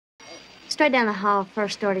straight down the hall,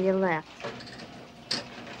 first door to your left.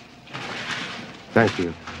 Thank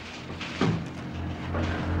you.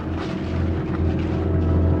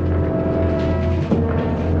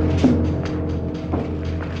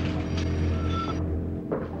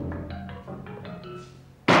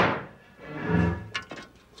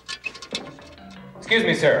 Excuse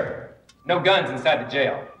me, sir. No guns inside the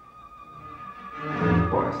jail. Of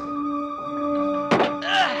course.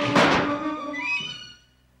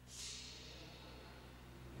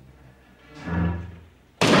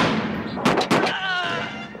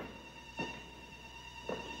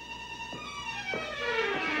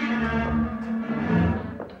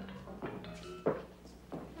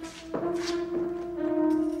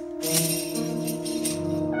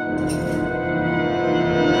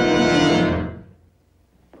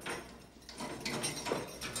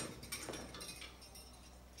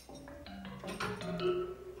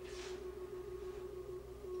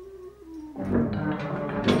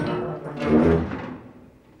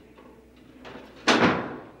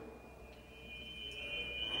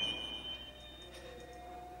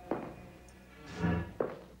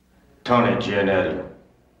 Tony Giannetti.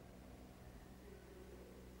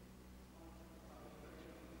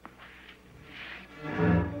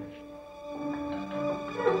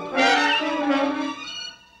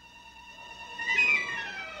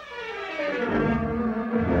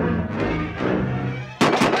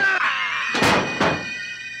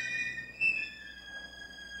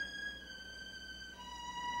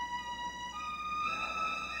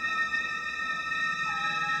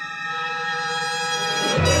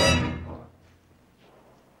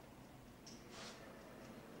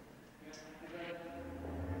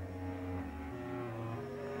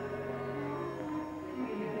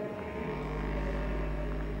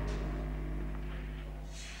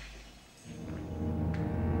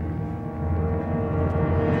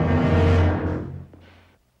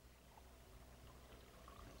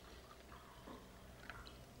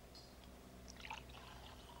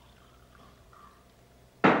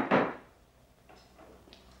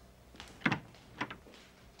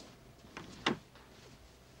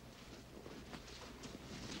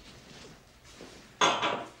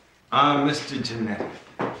 Mr.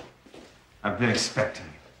 Giannetti. I've been expecting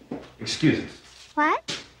you. Excuse me.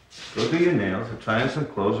 What? Go do your nails or try on some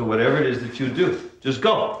clothes or whatever it is that you do. Just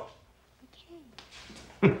go.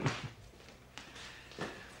 Okay.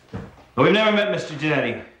 Well, we've never met, Mr.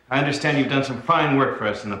 Giannetti. I understand you've done some fine work for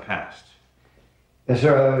us in the past. Yes,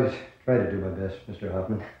 sir. I always try to do my best, Mr.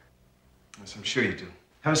 Hoffman. Yes, I'm sure you do.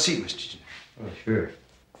 Have a seat, Mr. Giannetti. Oh, sure.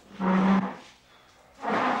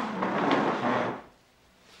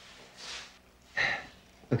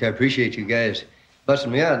 Look, I appreciate you guys busting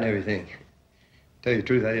me out and everything. Tell you the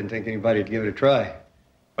truth, I didn't think anybody'd give it a try.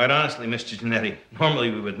 Quite honestly, Mr. Giannetti,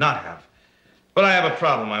 normally we would not have. But I have a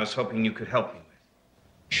problem I was hoping you could help me with.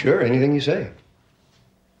 Sure, anything you say.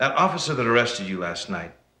 That officer that arrested you last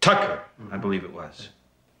night, Tucker, I believe it was.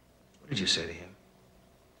 What did you say to him?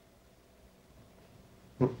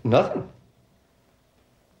 Nothing.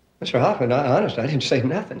 Mr. Hoffman, honest, I didn't say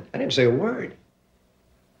nothing. I didn't say a word.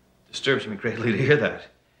 Disturbs me greatly to hear that.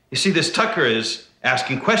 You see, this Tucker is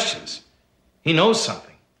asking questions. He knows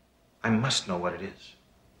something. I must know what it is.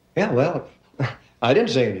 Yeah, well, I didn't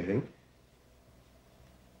say anything.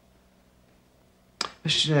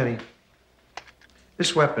 Mr. Giannetti,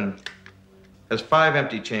 this weapon has 5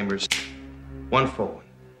 empty chambers, 1 full one.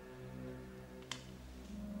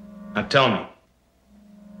 Now tell me,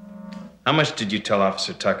 how much did you tell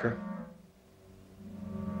Officer Tucker?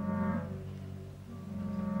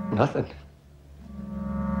 Nothing.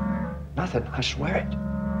 Nothing, I swear it.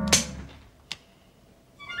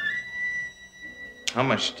 How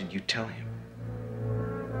much did you tell him?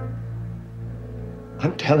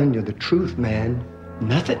 I'm telling you the truth, man.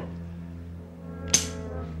 Nothing.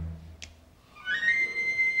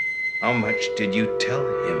 How much did you tell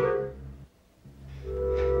him?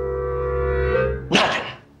 Nothing.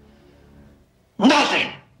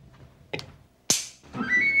 Nothing.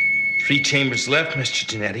 3 chambers left, Mr.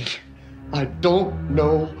 Giannetti. I don't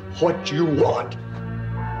know what you want.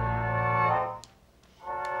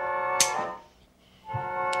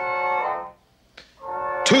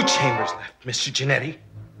 Two chambers left, Mr. Giannetti.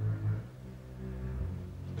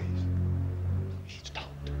 Please don't.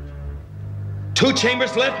 2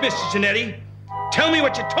 chambers left, Mr. Giannetti. Tell me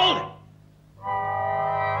what you told him.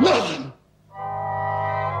 Nothing.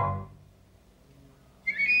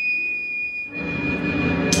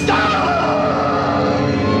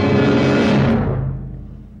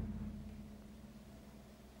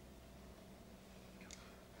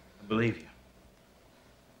 I believe you.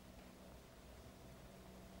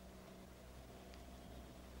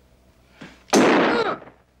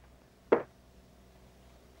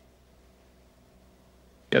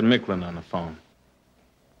 Get Micklin on the phone.